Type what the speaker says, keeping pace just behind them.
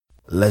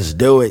Let's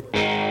do it.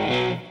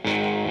 And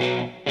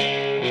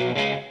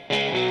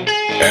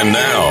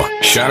now,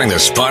 shining the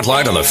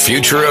spotlight on the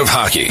future of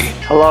hockey.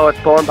 Hello, it's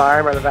Thorne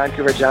Byram of the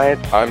Vancouver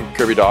Giants. I'm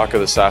Kirby Dock of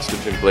the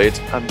Saskatoon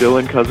Blades. I'm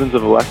Dylan Cousins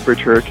of the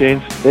Lethbridge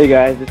Hurricanes. Hey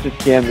guys, this is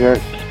Cam here.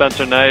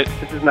 Spencer Knight.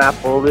 This is Matt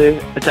Boldy.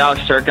 It's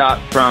Alex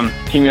Turcotte from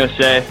Team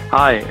USA.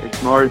 Hi,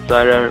 it's Moritz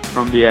Seider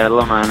from the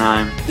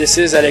Mannheim. This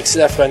is Alexis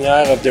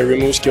Lafrenière of the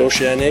Rimouski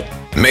Oceanic.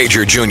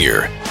 Major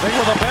Junior. They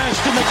were the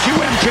best in the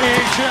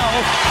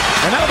QMJHL,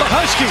 and now the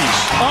Huskies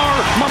are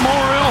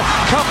Memorial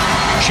Cup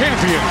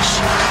champions.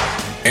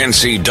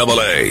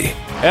 NCAA.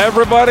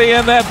 Everybody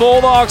in that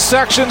Bulldogs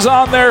section's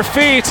on their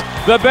feet.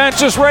 The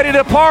bench is ready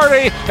to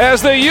party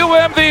as the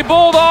UMD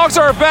Bulldogs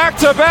are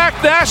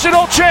back-to-back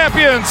national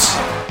champions.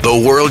 The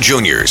World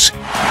Juniors.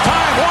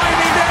 Time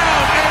winding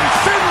down, and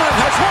Finland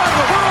has won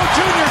the World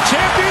Junior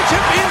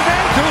Championship in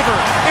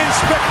Vancouver in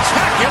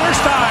spectacular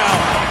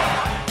style.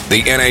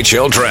 The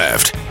NHL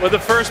Draft. With the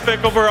first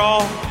pick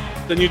overall,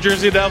 the New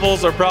Jersey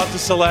Devils are proud to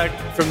select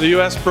from the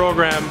U.S.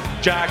 program,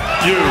 Jack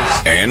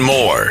Hughes. And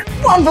more.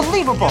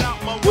 Unbelievable.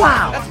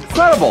 Wow. That's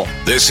incredible.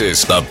 This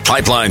is The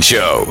Pipeline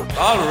Show.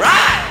 All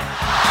right.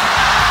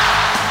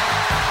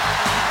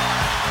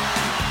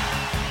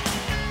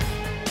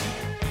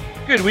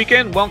 Good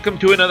weekend. Welcome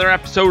to another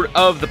episode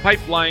of The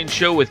Pipeline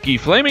Show with Guy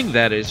Flaming.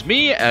 That is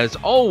me, as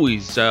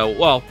always.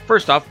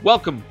 First off,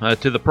 welcome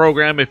to the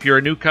program. If you're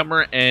a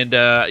newcomer and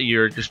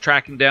you're just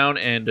tracking down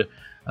and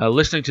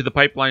listening to The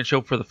Pipeline Show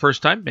for the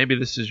first time, maybe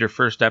this is your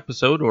first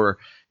episode or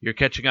you're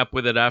catching up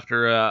with it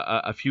after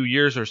a few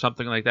years or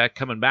something like that,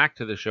 coming back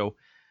to the show,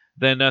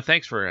 then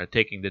thanks for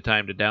taking the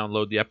time to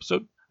download the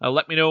episode.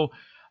 Let me know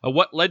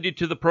what led you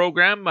to the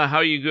program,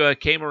 how you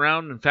came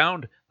around and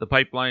found The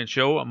Pipeline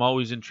Show. I'm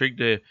always intrigued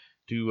to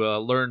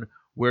learn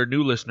where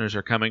new listeners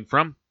are coming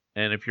from.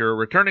 And if you're a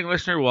returning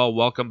listener, well,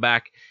 welcome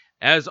back.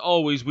 As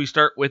always, we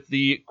start with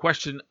the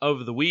question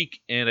of the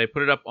week, and I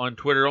put it up on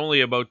Twitter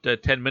only about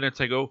 10 minutes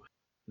ago.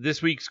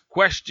 This week's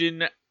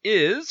question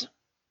is,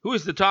 who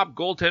is the top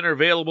goaltender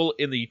available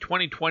in the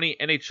 2020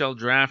 NHL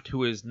Draft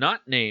who is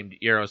not named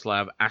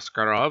Yaroslav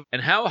Askarov?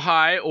 And how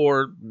high,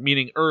 or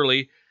meaning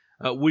early,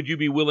 would you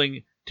be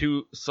willing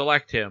to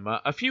select him?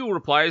 A few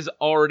replies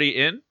already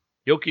in.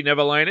 Yoki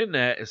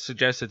Nevalainen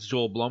suggests it's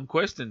Joel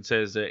Blomqvist and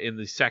says in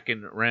the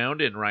second round.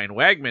 And Ryan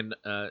Wagman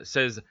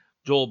says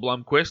Joel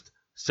Blomqvist,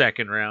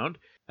 second round.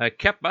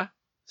 Keppa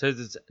says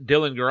it's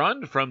Dylan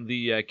Garand from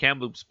the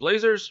Kamloops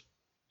Blazers.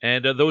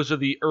 And those are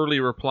the early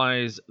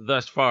replies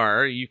thus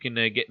far. You can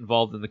get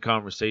involved in the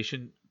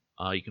conversation.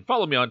 You can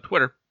follow me on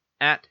Twitter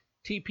at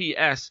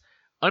TPS_Guy.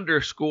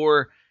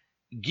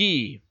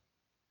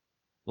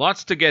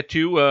 Lots to get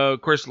to.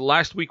 Of course,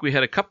 last week we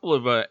had a couple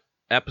of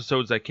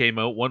episodes that came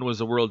out. One was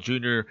a World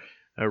Junior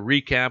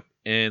recap,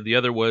 and the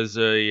other was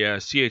a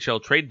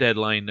CHL trade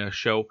deadline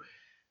show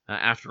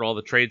after all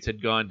the trades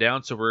had gone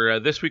down. So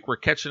this week we're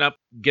catching up,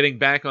 getting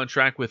back on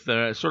track with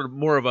sort of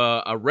more of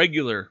a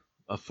regular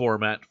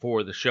format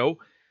for the show.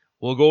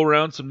 We'll go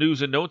around some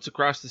news and notes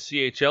across the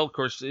CHL. Of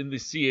course, in the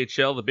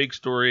CHL, the big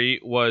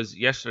story was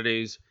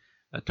yesterday's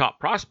top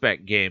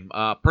prospect game.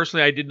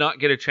 Personally, I did not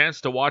get a chance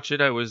to watch it.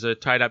 I was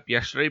tied up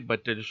yesterday,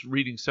 but just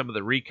reading some of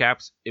the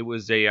recaps, it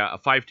was a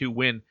 5-2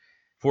 win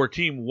for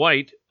Team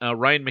White.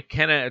 Ryan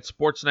McKenna at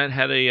Sportsnet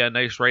had a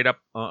nice write-up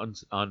on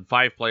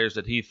 5 players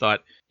that he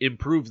thought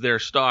improved their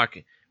stock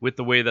with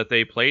the way that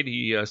they played.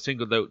 He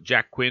singled out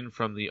Jack Quinn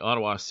from the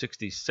Ottawa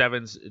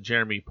 67s,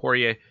 Jeremy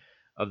Poirier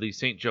of the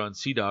St. John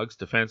Sea Dogs,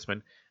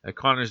 defenseman,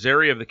 Connor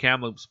Zary of the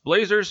Kamloops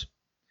Blazers,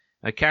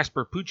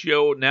 Casper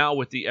Puccio now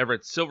with the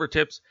Everett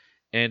Silvertips,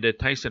 and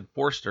Tyson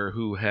Forster,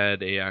 who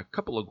had a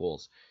couple of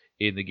goals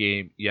in the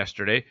game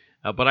yesterday.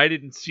 But I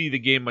didn't see the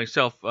game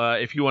myself.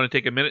 If you want to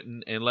take a minute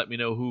and let me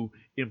know who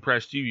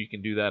impressed you, you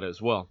can do that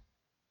as well.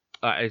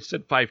 I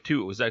said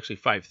 5-2. It was actually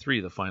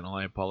 5-3, the final.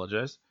 I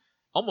apologize.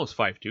 Almost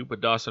 5-2,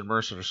 but Dawson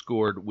Mercer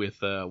scored with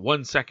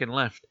 1 second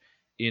left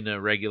in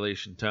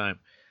regulation time.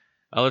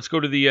 Let's go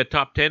to the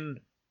top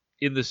 10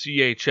 in the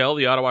CHL.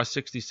 The Ottawa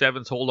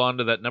 67s hold on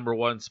to that number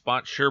 1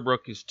 spot.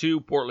 Sherbrooke is 2,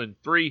 Portland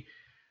 3,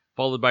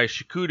 followed by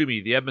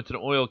Chicoutimi, the Edmonton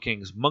Oil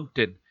Kings,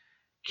 Moncton.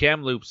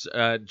 Kamloops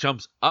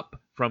jumps up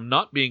from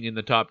not being in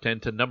the top 10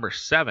 to number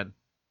 7.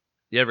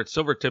 The Everett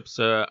Silvertips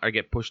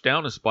get pushed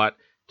down a spot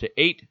to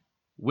 8.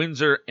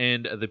 Windsor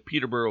and the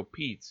Peterborough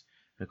Petes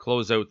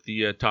close out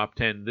the top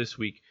 10 this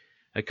week,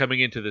 coming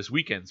into this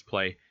weekend's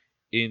play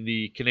in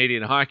the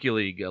Canadian Hockey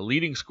League.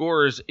 Leading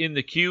scorers in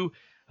the queue,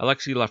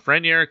 Alexis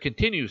Lafrenière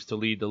continues to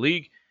lead the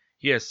league.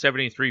 He has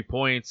 73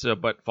 points,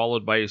 but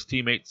followed by his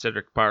teammate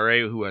Cedric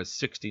Paré, who has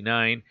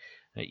 69.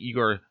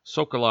 Igor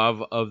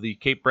Sokolov of the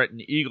Cape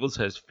Breton Eagles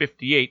has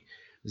 58.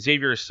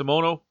 Xavier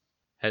Simoneau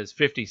has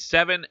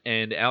 57.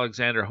 And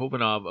Alexander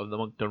Hovanov of the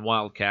Moncton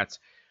Wildcats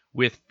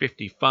with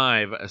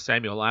 55.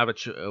 Samuel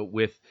Lavich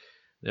with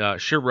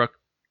Sherbrooke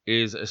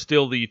is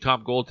still the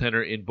top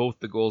goaltender in both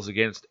the goals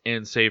against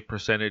and save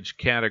percentage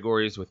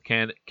categories, with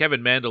Kevin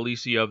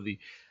Mandolisi of the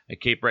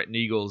Cape Breton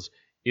Eagles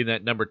in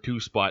that number 2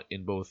 spot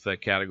in both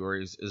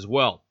categories as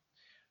well.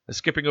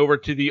 Skipping over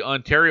to the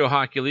Ontario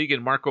Hockey League,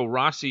 and Marco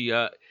Rossi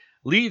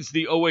leads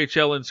the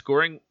OHL in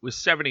scoring with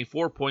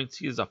 74 points.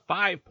 He has a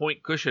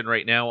 5-point cushion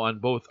right now on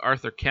both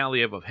Arthur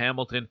Kaliev of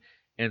Hamilton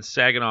and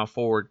Saginaw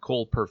forward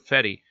Cole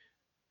Perfetti.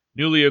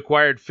 Newly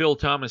acquired Phil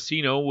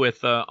Tomasino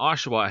with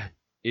Oshawa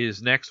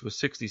is next with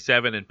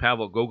 67, and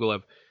Pavel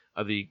Gogolev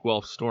of the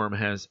Guelph Storm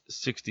has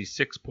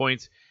 66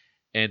 points.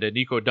 And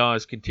Nico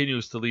Dawes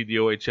continues to lead the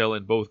OHL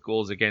in both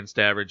goals against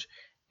average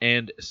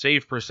and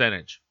save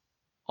percentage.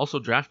 Also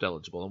draft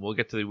eligible, and we'll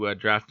get to the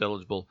draft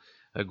eligible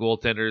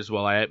goaltenders.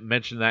 Well, I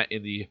mentioned that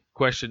in the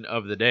question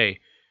of the day.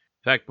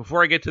 In fact,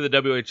 before I get to the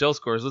WHL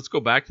scores, let's go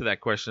back to that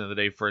question of the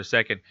day for a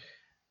second.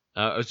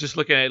 I was just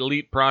looking at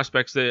elite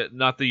prospects,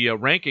 not the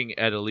ranking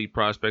at elite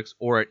prospects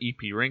or at EP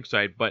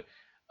Rinkside, but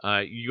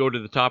you go to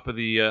the top of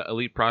the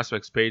elite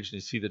prospects page and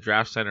you see the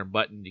draft center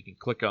button. You can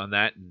click on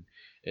that and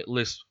it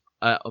lists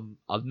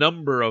a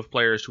number of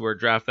players who are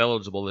draft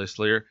eligible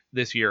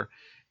this year,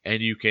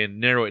 and you can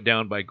narrow it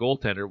down by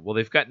goaltender. Well,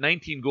 they've got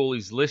 19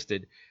 goalies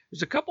listed.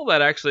 There's a couple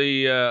that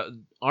actually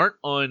aren't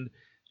on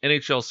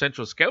NHL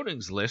Central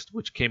Scouting's list,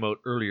 which came out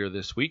earlier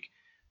this week.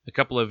 A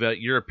couple of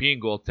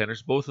European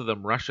goaltenders, both of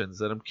them Russians,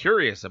 that I'm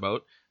curious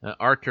about.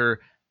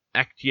 Artur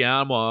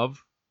Akhtyamov,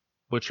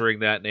 butchering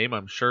that name,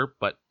 I'm sure,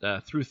 but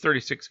through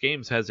 36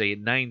 games has a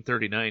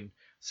 .939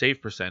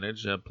 save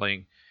percentage,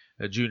 playing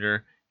a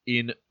junior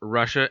in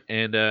Russia.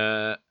 And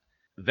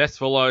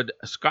Vesvolod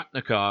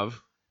Skotnikov,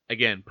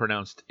 again,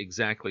 pronounced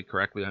exactly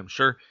correctly, I'm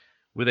sure,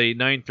 with a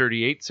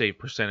 .938 save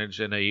percentage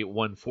and a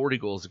 .140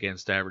 goals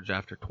against average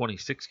after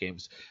 26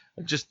 games.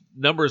 Just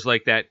numbers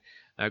like that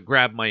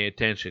grab my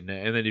attention.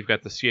 And then you've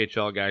got the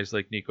CHL guys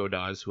like Nico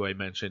Dawes, who I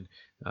mentioned,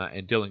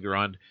 and Dylan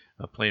Garand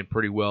playing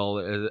pretty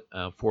well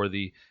for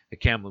the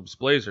Kamloops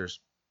Blazers.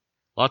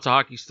 Lots of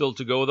hockey still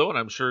to go, though, and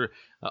I'm sure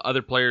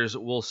other players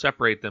will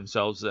separate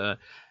themselves.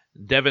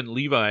 Devin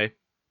Levi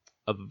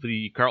of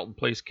the Carleton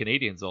Place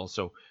Canadiens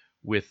also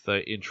with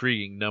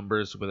intriguing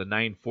numbers with a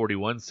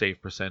 .941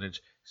 save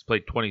percentage. He's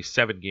played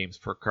 27 games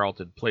for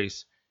Carleton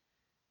Place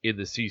in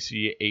the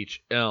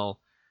CCHL.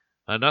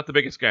 Not the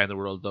biggest guy in the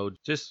world, though,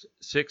 just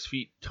 6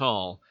 feet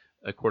tall,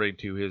 according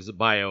to his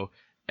bio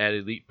at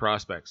Elite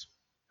Prospects.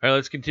 All right,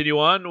 let's continue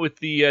on with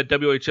the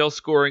WHL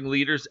scoring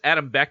leaders.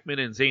 Adam Beckman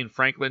and Zane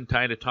Franklin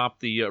tied atop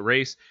the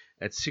race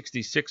at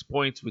 66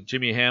 points, with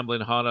Jimmy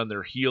Hamblin hot on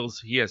their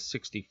heels. He has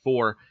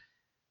 64.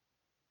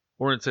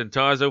 Oren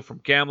Centazzo from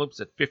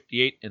Kamloops at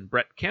 58, and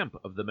Brett Kemp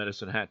of the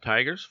Medicine Hat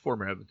Tigers,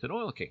 former Edmonton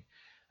Oil King,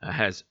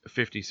 has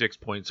 56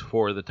 points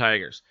for the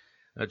Tigers.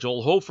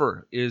 Joel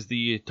Hofer is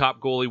the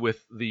top goalie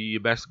with the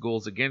best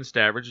goals against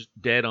average,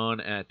 dead on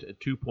at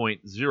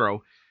 2.0.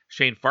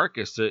 Shane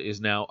Farkas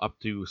is now up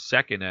to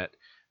second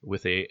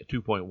with a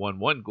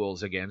 2.11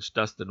 goals against.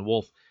 Dustin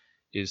Wolf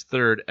is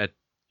third at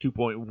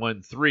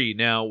 2.13.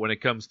 Now, when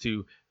it comes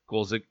to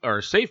goals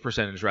or save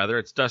percentage, rather,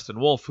 it's Dustin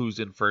Wolf who's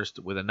in first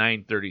with a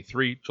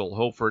 .933, Joel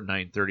Hofer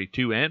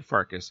 .932, and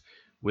Farkas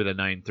with a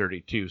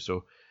 .932.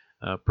 So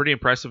pretty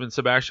impressive. And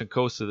Sebastian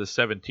Costa, the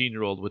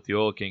 17-year-old with the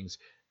Oil Kings,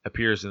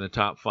 appears in the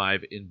top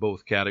 5 in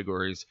both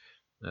categories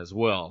as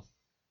well.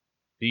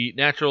 The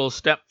natural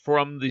step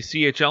from the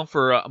CHL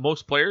for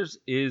most players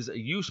is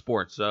U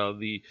Sports.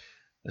 The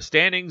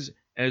standings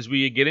as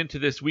we get into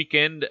this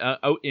weekend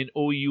out in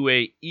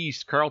OUA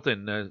East,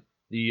 Carleton,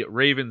 the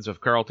Ravens of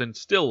Carleton,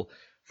 still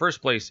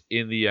first place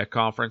in the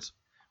conference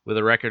with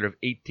a record of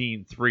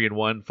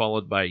 18-3-1,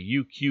 followed by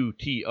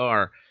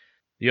UQTR,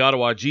 the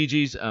Ottawa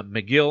Gee-Gees,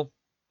 McGill,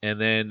 and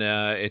then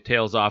it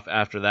tails off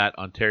after that,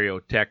 Ontario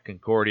Tech,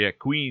 Concordia,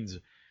 Queens,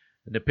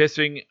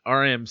 Nipissing,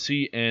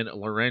 RMC, and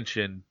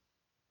Laurentian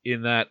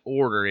in that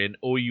order. In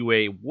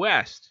OUA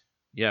West,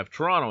 you have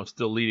Toronto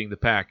still leading the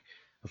pack,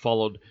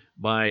 followed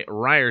by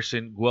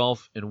Ryerson,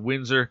 Guelph, and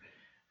Windsor.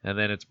 And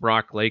then it's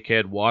Brock,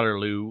 Lakehead,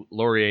 Waterloo,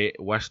 Laurier,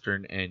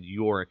 Western, and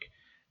York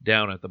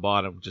down at the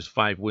bottom. Just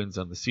 5 wins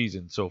on the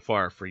season so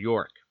far for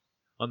York.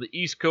 On the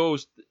East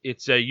Coast,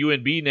 it's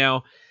UNB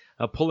now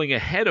pulling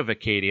ahead of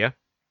Acadia.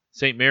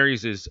 St.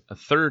 Mary's is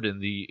third in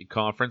the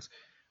conference,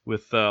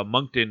 with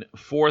Moncton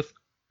fourth,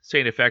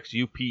 St. FX,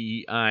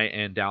 UPEI,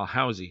 and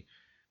Dalhousie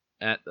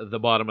at the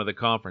bottom of the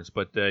conference.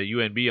 But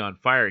UNB on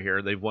fire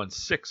here. They've won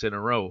 6 in a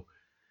row.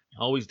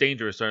 Always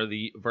dangerous are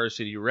the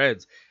Varsity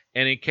Reds.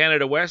 And in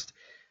Canada West,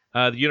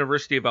 the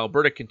University of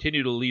Alberta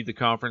continue to lead the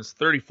conference,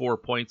 34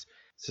 points.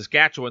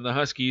 Saskatchewan, the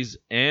Huskies,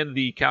 and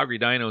the Calgary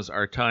Dinos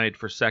are tied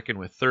for second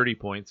with 30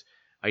 points,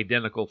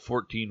 identical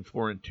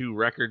 14-4-2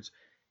 records.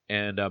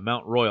 And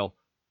Mount Royal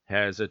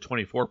has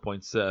 24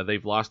 points.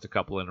 They've lost a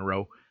couple in a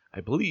row.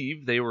 I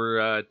believe they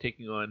were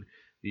taking on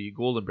the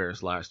Golden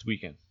Bears last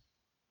weekend.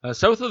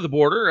 South of the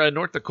border,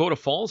 North Dakota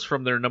falls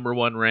from their number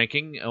 1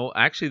 ranking. Oh,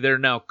 actually, they're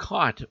now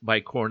caught by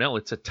Cornell.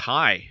 It's a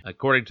tie,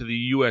 according to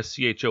the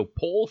USCHO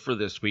poll for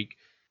this week.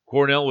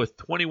 Cornell with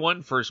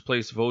 21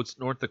 first-place votes,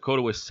 North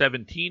Dakota with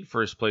 17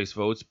 first-place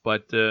votes.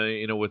 But,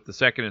 with the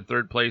second and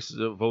third place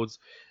votes,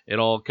 it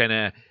all kind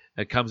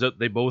of comes out.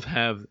 They both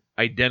have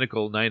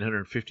identical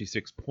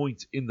 956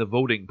 points in the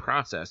voting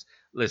process.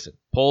 Listen,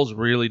 polls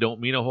really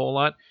don't mean a whole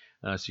lot,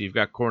 So you've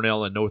got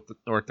Cornell and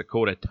North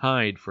Dakota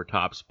tied for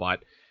top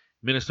spot.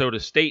 Minnesota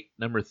State,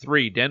 number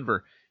 3.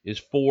 Denver is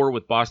 4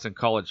 with Boston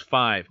College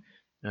 5.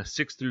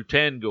 6 through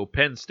 10 go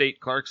Penn State,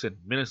 Clarkson,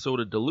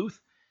 Minnesota, Duluth,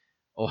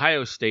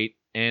 Ohio State,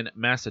 and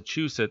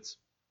Massachusetts.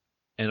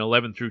 And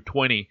 11 through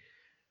 20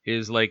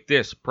 is like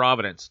this: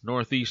 Providence,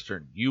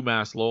 Northeastern,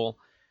 UMass Lowell,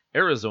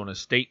 Arizona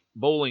State,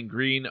 Bowling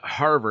Green,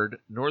 Harvard,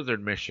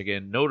 Northern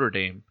Michigan, Notre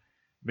Dame,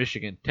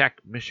 Michigan Tech,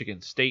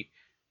 Michigan State,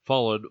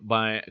 followed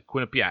by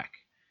Quinnipiac.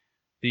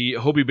 The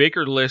Hobey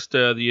Baker list,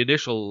 the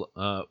initial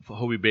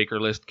Hobey Baker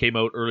list came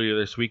out earlier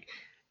this week,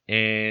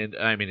 and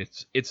I mean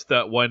it's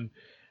that one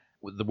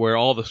where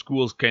all the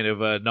schools kind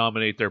of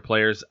nominate their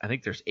players. I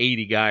think there's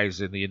 80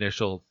 guys in the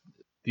initial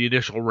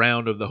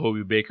round of the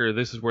Hobey Baker.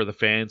 This is where the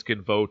fans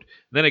can vote.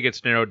 Then it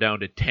gets narrowed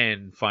down to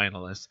 10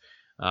 finalists,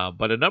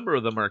 but a number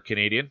of them are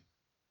Canadian.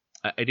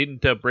 I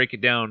didn't break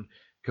it down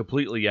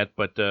completely yet,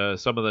 but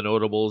some of the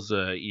notables: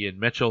 Ian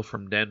Mitchell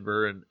from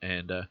Denver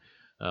and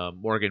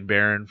Morgan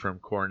Barron from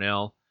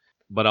Cornell.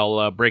 But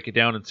I'll break it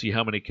down and see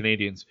how many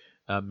Canadians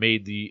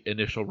made the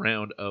initial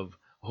round of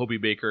Hobey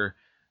Baker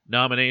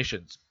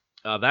nominations.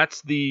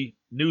 That's the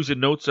news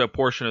and notes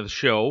portion of the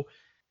show.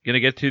 Going to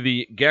get to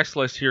the guest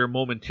list here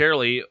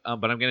momentarily,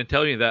 but I'm going to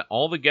tell you that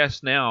all the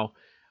guests now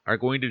are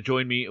going to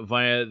join me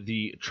via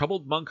the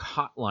Troubled Monk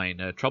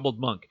hotline. Troubled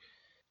Monk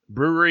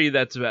brewery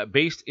that's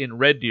based in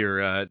Red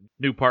Deer,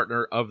 new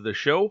partner of the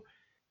show.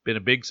 Been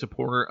a big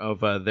supporter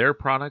of their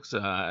products.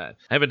 I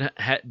haven't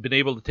been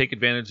able to take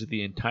advantage of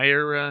the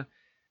entire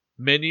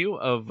menu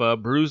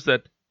of brews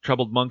that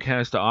Troubled Monk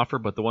has to offer,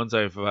 but the ones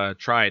I've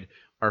tried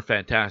are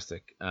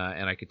fantastic,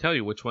 and I can tell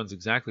you which ones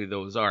exactly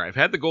those are. I've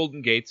had the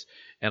Golden Gates,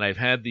 and I've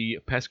had the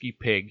Pesky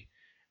Pig,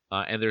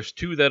 and there's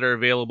 2 that are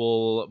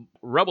available.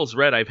 Rebels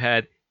Red I've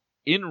had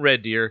in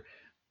Red Deer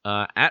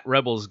at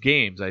Rebels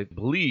games. I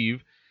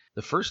believe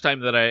the first time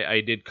that I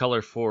did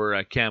color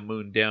for Cam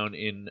Moon down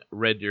in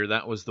Red Deer,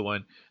 that was the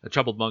one.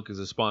 Troubled Monk is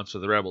a sponsor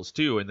of the Rebels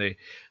too, and they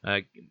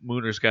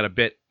Mooner's got a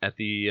bit at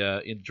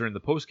the during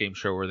the post-game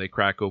show where they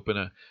crack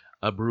open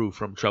a brew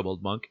from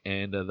Troubled Monk,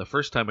 and the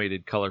first time I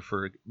did color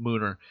for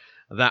Mooner,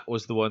 that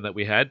was the one that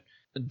we had.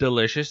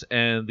 Delicious.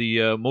 And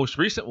the most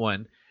recent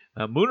one,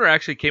 Mooner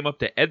actually came up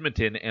to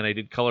Edmonton, and I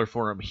did color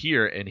for him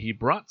here, and he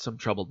brought some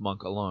Troubled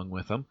Monk along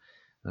with him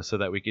so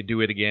that we could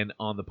do it again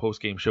on the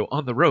post-game show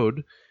on the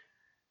road.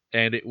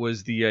 And it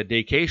was the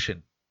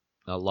Daycation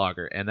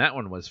lager, and that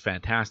one was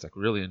fantastic.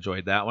 Really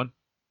enjoyed that one.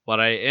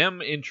 But I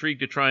am intrigued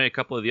to try a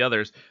couple of the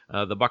others.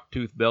 The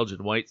Bucktooth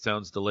Belgian White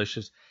sounds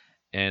delicious,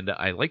 and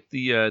I like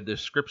the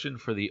description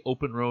for the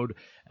Open Road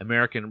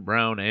American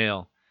Brown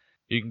Ale.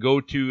 You can go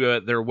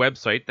to their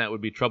website, that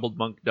would be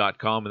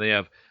troubledmonk.com, and they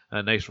have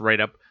a nice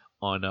write-up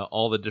on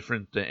all the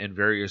different and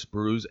various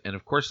brews. And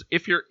of course,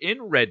 if you're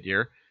in Red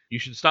Deer, you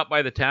should stop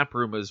by the tap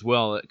room as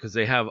well, because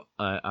they have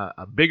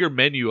a bigger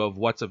menu of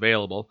what's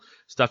available,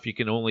 stuff you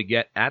can only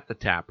get at the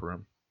tap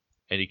room.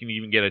 And you can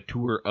even get a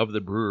tour of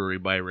the brewery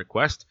by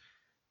request.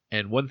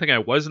 And one thing I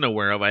wasn't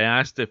aware of, I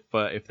asked if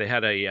they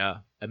had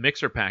a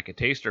mixer pack, a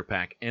taster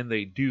pack, and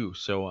they do.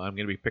 So I'm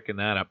going to be picking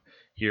that up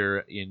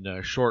here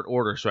in short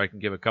order, so I can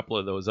give a couple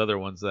of those other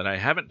ones that I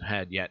haven't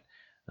had yet,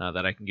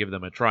 that I can give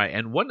them a try.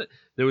 And one,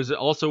 there was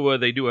also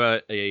they do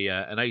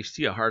an iced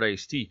tea, a hard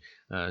iced tea,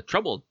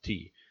 troubled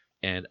tea,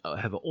 and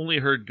have only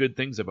heard good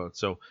things about.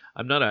 So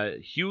I'm not a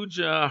huge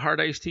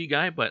hard iced tea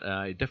guy, but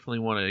I definitely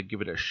want to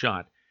give it a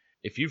shot.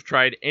 If you've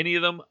tried any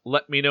of them,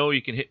 let me know.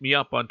 You can hit me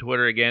up on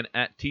Twitter again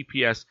at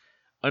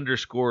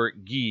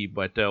TPS_Guy.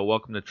 But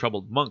welcome to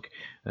Troubled Monk,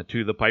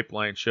 to the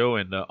Pipeline Show,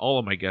 and all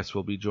of my guests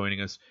will be joining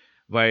us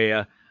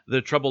via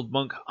the Troubled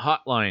Monk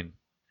hotline.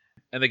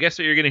 And the guests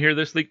that you're going to hear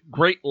this week,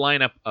 great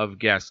lineup of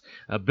guests.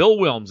 Bill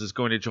Wilms is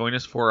going to join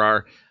us for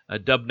our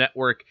Dub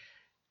Network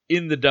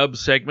In the Dub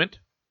segment.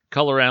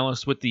 Color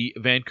analyst with the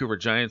Vancouver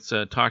Giants,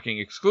 talking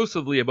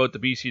exclusively about the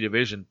BC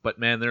division. But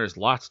man, there is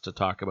lots to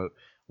talk about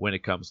when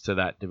it comes to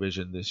that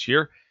division this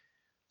year.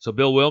 So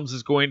Bill Wilms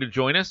is going to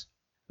join us.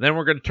 Then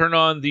we're going to turn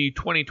on the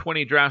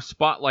 2020 Draft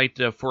Spotlight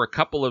for a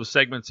couple of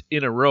segments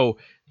in a row.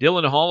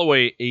 Dylan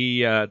Holloway,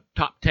 a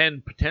top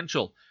 10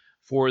 potential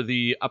for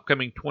the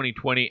upcoming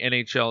 2020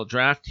 NHL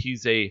Draft.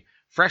 He's a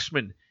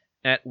freshman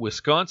at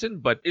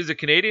Wisconsin, but is a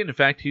Canadian. In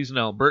fact, he's an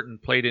Albertan,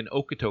 played in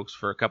Okotoks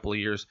for a couple of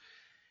years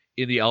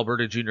in the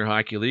Alberta Junior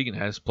Hockey League, and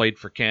has played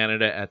for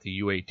Canada at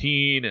the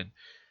U18 and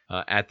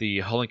at the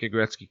Holinka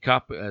Gretzky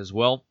Cup as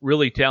well.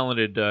 Really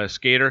talented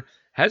skater.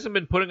 Hasn't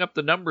been putting up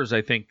the numbers,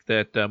 I think,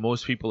 that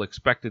most people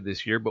expected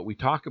this year, but we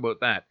talk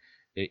about that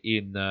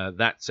in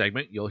that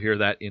segment. You'll hear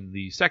that in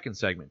the second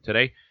segment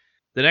today.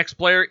 The next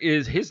player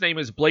his name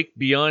is Blake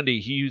Biondi.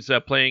 He's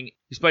playing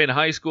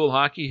high school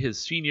hockey his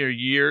senior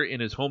year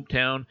in his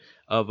hometown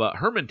of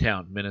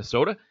Hermantown,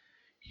 Minnesota.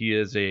 He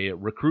is a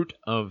recruit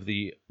of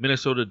the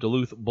Minnesota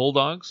Duluth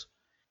Bulldogs,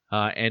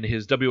 and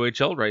his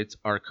WHL rights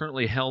are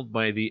currently held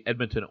by the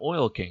Edmonton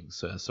Oil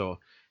Kings. So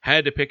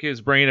had to pick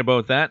his brain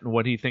about that and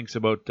what he thinks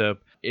about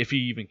if he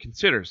even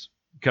considers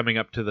coming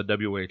up to the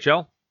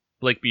WHL.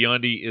 Blake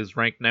Biondi is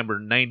ranked number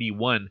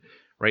 91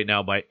 right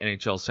now by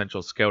NHL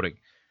Central Scouting.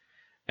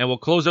 And we'll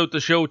close out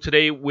the show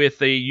today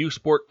with a U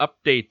Sport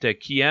update.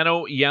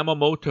 Keanu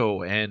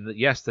Yamamoto, and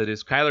yes, that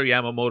is Kyler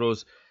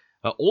Yamamoto's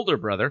older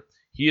brother.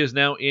 He is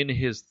now in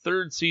his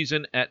third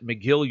season at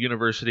McGill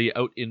University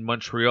out in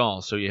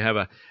Montreal. So you have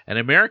an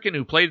American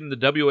who played in the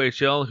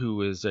WHL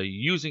who is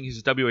using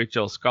his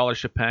WHL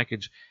scholarship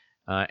package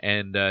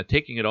and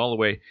taking it all the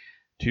way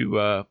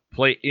to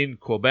play in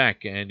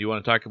Quebec. And you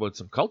want to talk about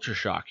some culture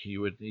shock.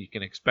 You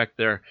can expect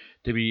there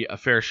to be a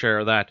fair share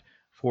of that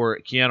for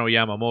Keanu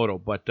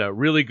Yamamoto. But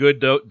really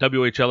good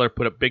WHLer,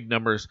 put up big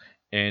numbers,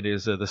 and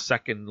is the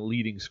second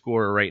leading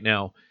scorer right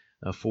now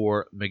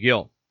for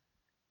McGill.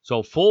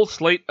 So full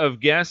slate of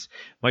guests.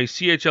 My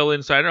CHL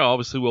insider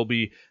obviously will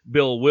be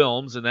Bill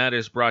Wilms, and that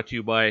is brought to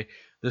you by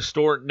the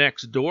store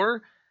next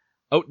door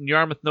out in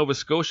Yarmouth, Nova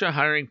Scotia,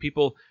 hiring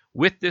people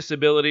with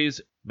disabilities,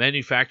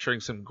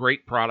 manufacturing some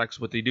great products.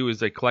 What they do is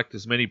they collect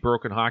as many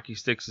broken hockey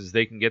sticks as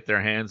they can get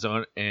their hands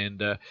on,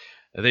 and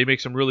they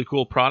make some really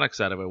cool products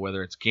out of it,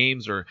 whether it's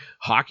games or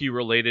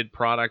hockey-related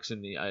products.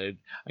 And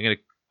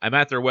I'm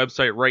at their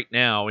website right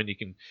now, and you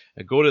can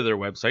go to their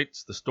website.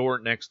 It's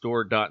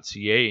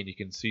thestorenextdoor.ca, and you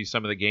can see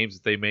some of the games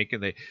that they make,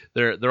 and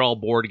they're all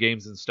board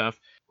games and stuff.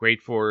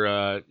 Great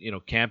for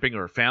camping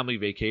or family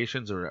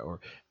vacations or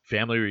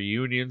family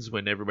reunions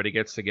when everybody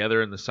gets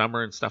together in the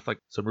summer and stuff like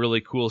that. Some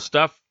really cool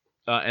stuff.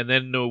 And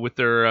then with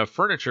their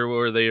furniture,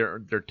 where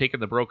they're taking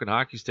the broken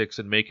hockey sticks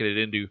and making it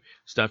into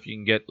stuff you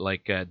can get,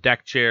 like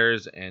deck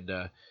chairs, and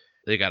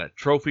they got a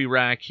trophy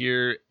rack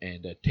here,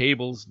 and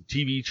tables,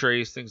 TV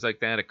trays, things like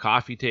that, a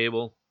coffee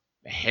table,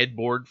 a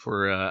headboard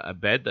for a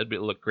bed. That'd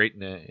look great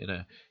in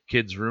a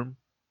kid's room,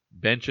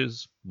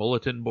 benches,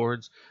 bulletin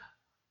boards,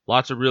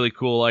 lots of really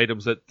cool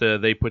items that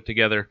they put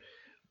together,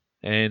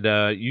 and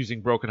using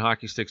broken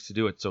hockey sticks to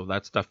do it. So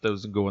that stuff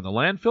doesn't go in the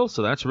landfill,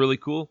 so that's really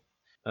cool.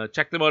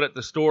 Check them out at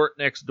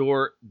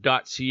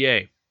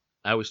thestorenextdoor.ca.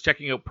 I was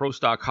checking out Pro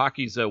Stock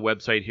Hockey's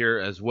website here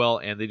as well,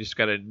 and they just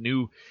got a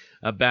new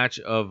batch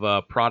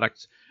of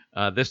products,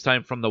 this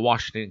time from the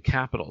Washington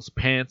Capitals,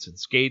 pants and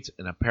skates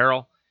and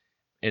apparel.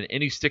 And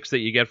any sticks that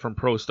you get from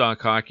Pro Stock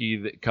Hockey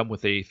that come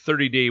with a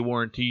 30-day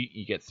warranty,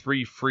 you get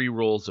 3 free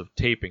rolls of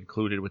tape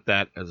included with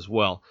that as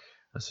well.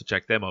 So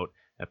check them out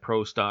at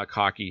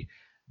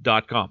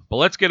prostockhockey.com. But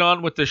let's get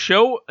on with the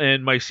show,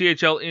 and my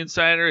CHL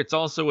Insider, it's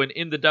also an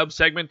In the Dub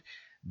segment,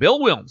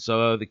 Bill Wilms,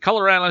 the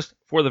color analyst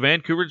for the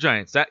Vancouver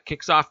Giants. That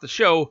kicks off the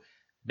show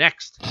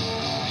next.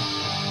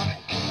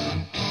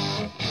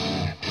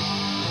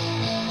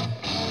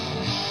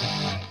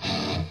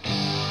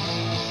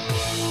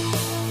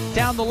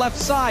 Down the left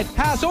side,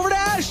 pass over to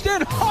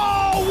Ashton.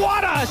 Oh,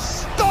 what a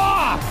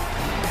stop!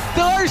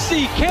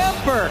 Darcy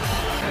Kemper.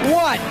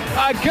 What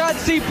a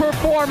gutsy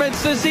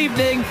performance this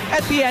evening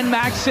at the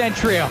NMAX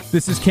Centrio.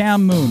 This is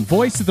Cam Moon,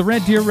 voice of the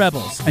Red Deer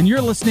Rebels, and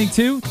you're listening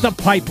to The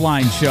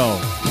Pipeline Show.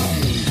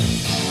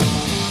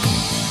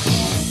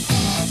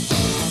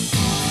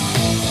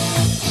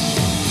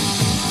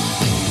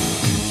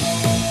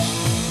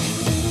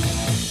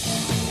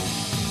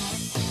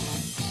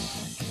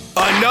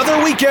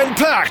 Another weekend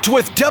packed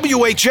with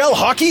WHL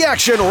hockey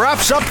action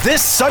wraps up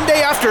this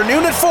Sunday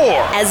afternoon at 4.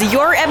 As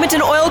your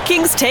Edmonton Oil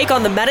Kings take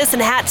on the Medicine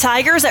Hat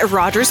Tigers at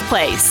Rogers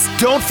Place.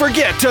 Don't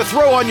forget to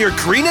throw on your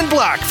green and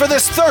black for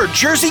this third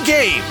Jersey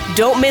game.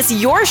 Don't miss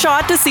your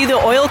shot to see the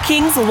Oil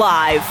Kings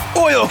live.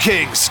 Oil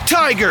Kings,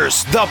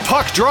 Tigers, the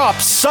puck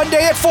drops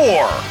Sunday at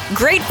 4.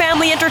 Great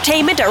family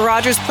entertainment at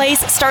Rogers Place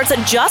starts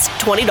at just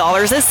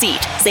 $20 a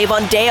seat. Save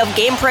on day of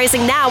game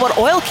pricing now at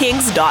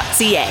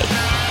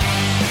oilkings.ca.